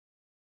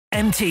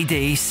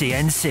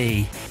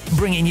MTDCNC,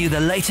 bringing you the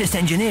latest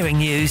engineering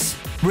news,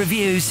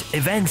 reviews,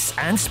 events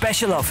and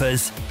special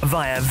offers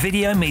via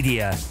video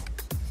media.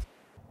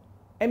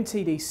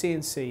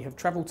 MTDCNC have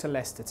travelled to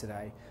Leicester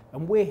today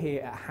and we're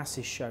here at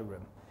Haas's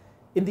showroom.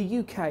 In the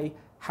UK,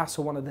 Haas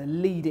are one of the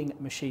leading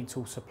machine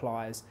tool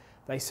suppliers.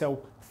 They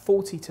sell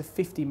 40 to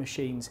 50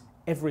 machines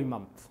every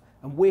month,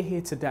 and we're here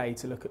today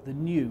to look at the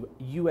new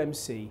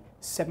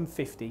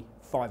UMC750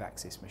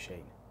 5-axis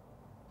machine.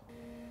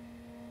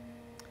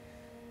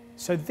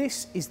 So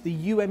this is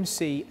the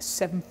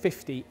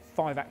UMC750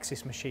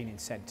 5-axis machining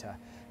centre,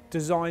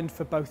 designed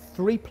for both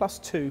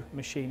 3+2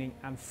 machining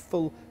and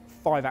full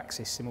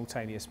 5-axis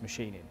simultaneous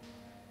machining.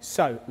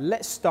 So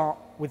let's start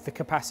with the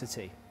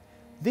capacity.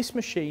 This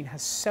machine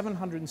has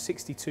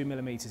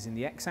 762mm in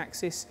the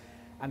x-axis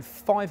and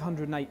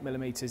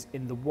 508mm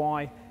in the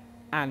y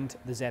and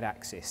the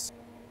z-axis.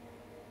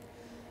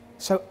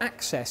 So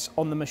access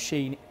on the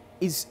machine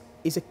is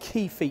a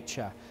key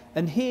feature,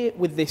 and here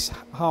with this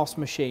Haas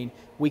machine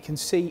we can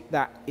see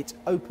that it's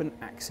open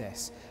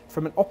access.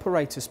 From an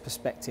operator's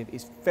perspective,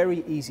 it's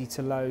very easy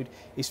to load,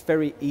 it's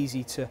very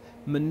easy to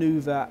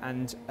manoeuvre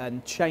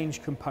and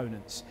change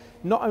components,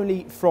 not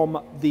only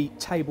from the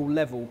table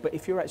level, but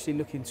if you're actually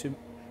looking to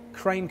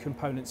crane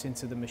components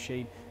into the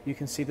machine, you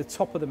can see the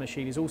top of the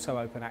machine is also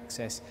open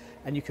access,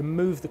 and you can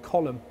move the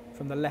column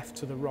from the left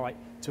to the right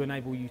to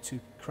enable you to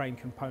crane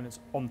components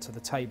onto the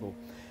table.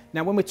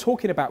 Now, when we're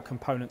talking about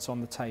components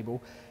on the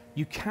table,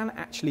 you can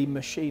actually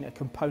machine a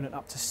component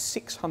up to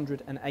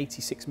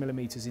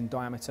 686mm in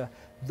diameter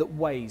that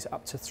weighs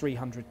up to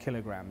 300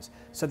 kilograms.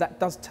 So that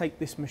does take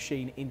this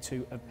machine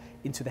into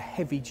the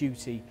heavy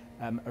duty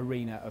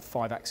arena of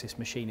 5-axis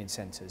machining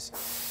centres.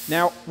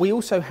 Now, we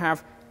also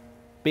have,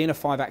 being a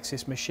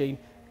 5-axis machine,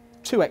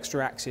 2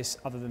 extra axes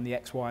other than the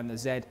X, Y and the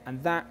Z,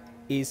 and that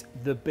is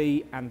the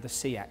B and the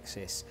C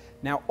axis.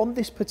 Now, on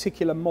this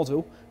particular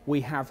model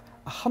we have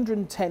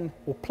 110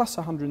 or plus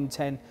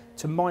 110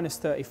 to minus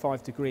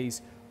 35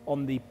 degrees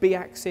on the B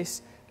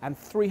axis and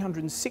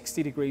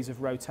 360 degrees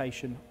of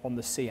rotation on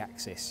the C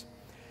axis.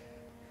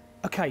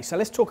 Okay, so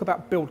let's talk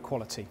about build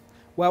quality.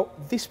 Well,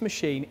 this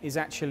machine is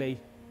actually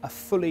a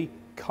fully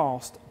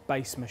cast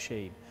base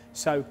machine.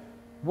 So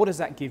what does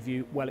that give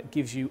you? Well, it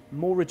gives you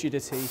more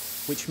rigidity,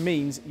 which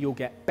means you'll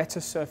get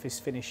better surface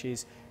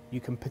finishes, you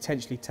can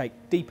potentially take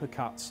deeper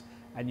cuts,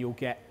 and you'll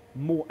get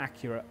more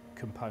accurate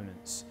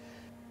components.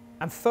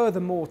 And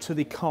furthermore, to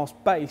the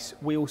cast base,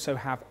 we also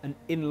have an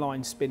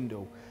inline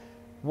spindle.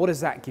 What does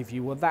that give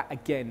you? Well, that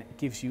again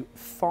gives you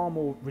far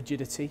more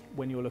rigidity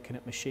when you're looking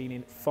at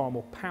machining, far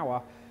more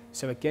power.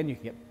 So again, you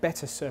can get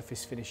better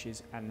surface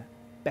finishes and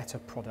better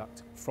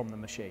product from the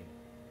machine.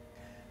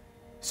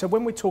 So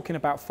when we're talking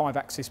about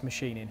 5-axis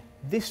machining,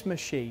 this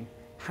machine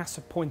has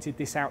pointed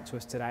this out to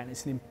us today, and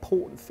it's an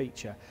important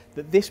feature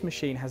that this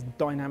machine has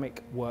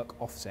dynamic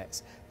work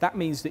offsets. That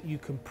means that you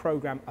can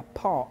program a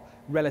part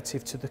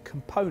relative to the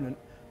component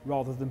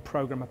rather than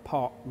program a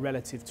part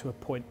relative to a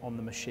point on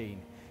the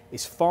machine.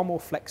 It's far more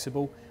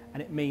flexible,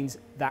 and it means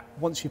that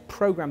once you've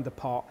programmed the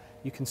part,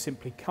 you can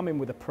simply come in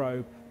with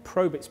a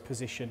probe its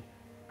position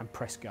and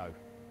press go.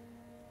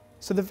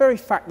 So the very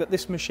fact that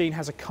this machine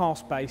has a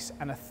cast base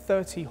and a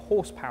 30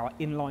 horsepower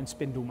inline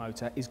spindle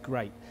motor is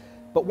great.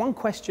 But one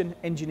question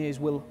engineers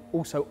will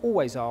also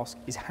always ask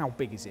is, how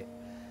big is it?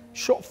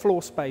 Shop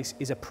floor space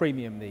is a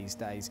premium these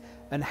days,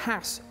 and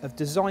Haas have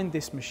designed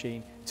this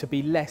machine to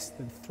be less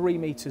than 3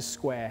 meters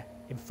square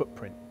in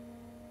footprint.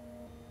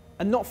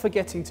 And not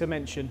forgetting to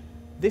mention,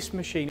 this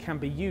machine can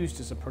be used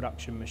as a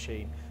production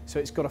machine. So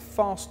it's got a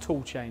fast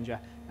tool changer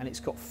and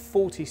it's got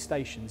 40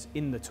 stations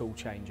in the tool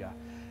changer.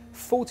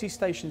 40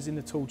 stations in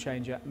the tool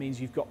changer means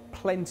you've got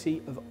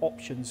plenty of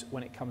options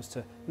when it comes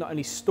to not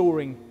only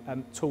storing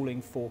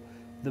tooling for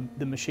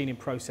the machining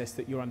process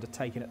that you're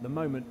undertaking at the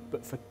moment,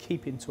 but for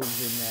keeping tools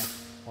in there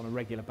on a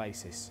regular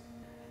basis.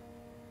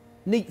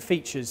 Neat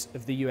features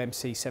of the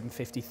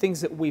UMC750, things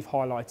that we've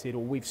highlighted or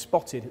we've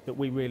spotted that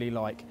we really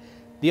like.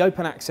 The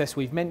open access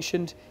we've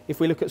mentioned.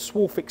 If we look at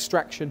swarf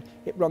extraction,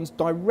 it runs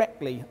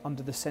directly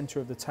under the centre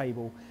of the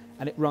table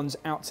and it runs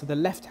out to the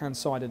left-hand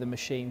side of the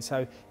machine,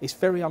 so it's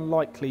very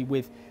unlikely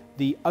with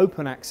the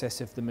open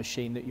access of the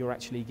machine that you're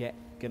actually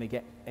going to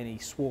get any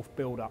swarf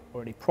build-up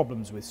or any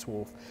problems with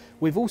swarf.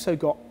 We've also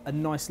got a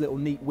nice little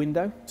neat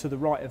window to the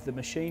right of the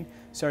machine,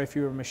 so if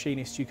you're a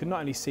machinist you can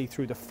not only see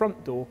through the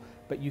front door,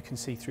 but you can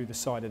see through the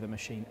side of the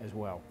machine as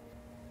well.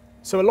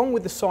 So along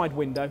with the side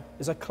window,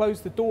 as I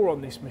close the door on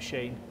this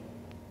machine,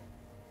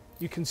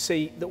 you can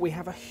see that we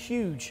have a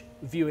huge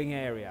viewing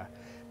area.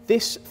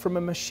 This, from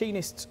a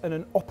machinist's and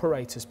an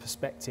operator's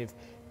perspective,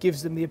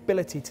 gives them the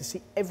ability to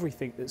see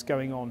everything that's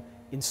going on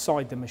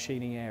inside the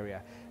machining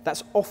area.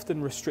 That's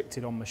often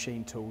restricted on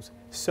machine tools,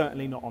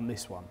 certainly not on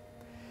this one.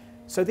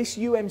 So this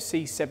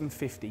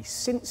UMC750,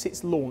 since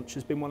its launch,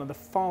 has been one of the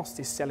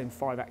fastest selling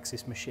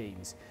 5-axis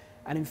machines.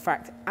 And in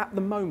fact, at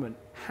the moment,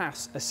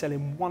 Haas are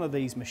selling one of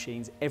these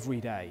machines every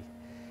day.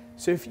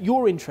 So if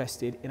you're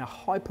interested in a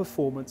high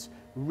performance,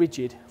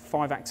 rigid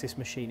 5-axis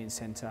machining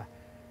centre,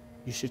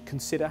 you should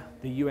consider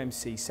the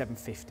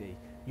UMC750.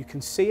 You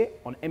can see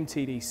it on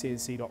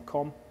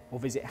mtdcnc.com or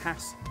visit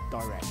Haas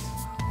direct.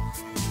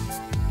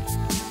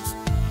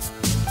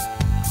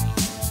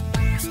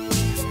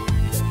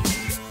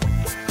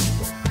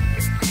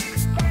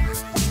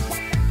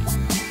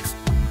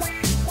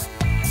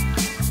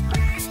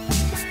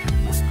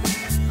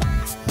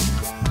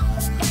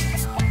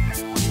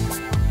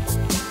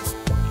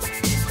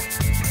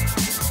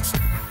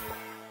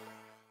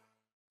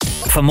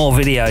 For more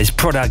videos,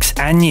 products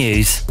and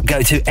news,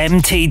 go to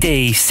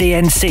mtdcnc.com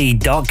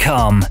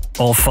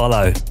or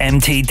follow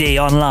MTD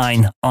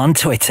Online on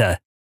Twitter.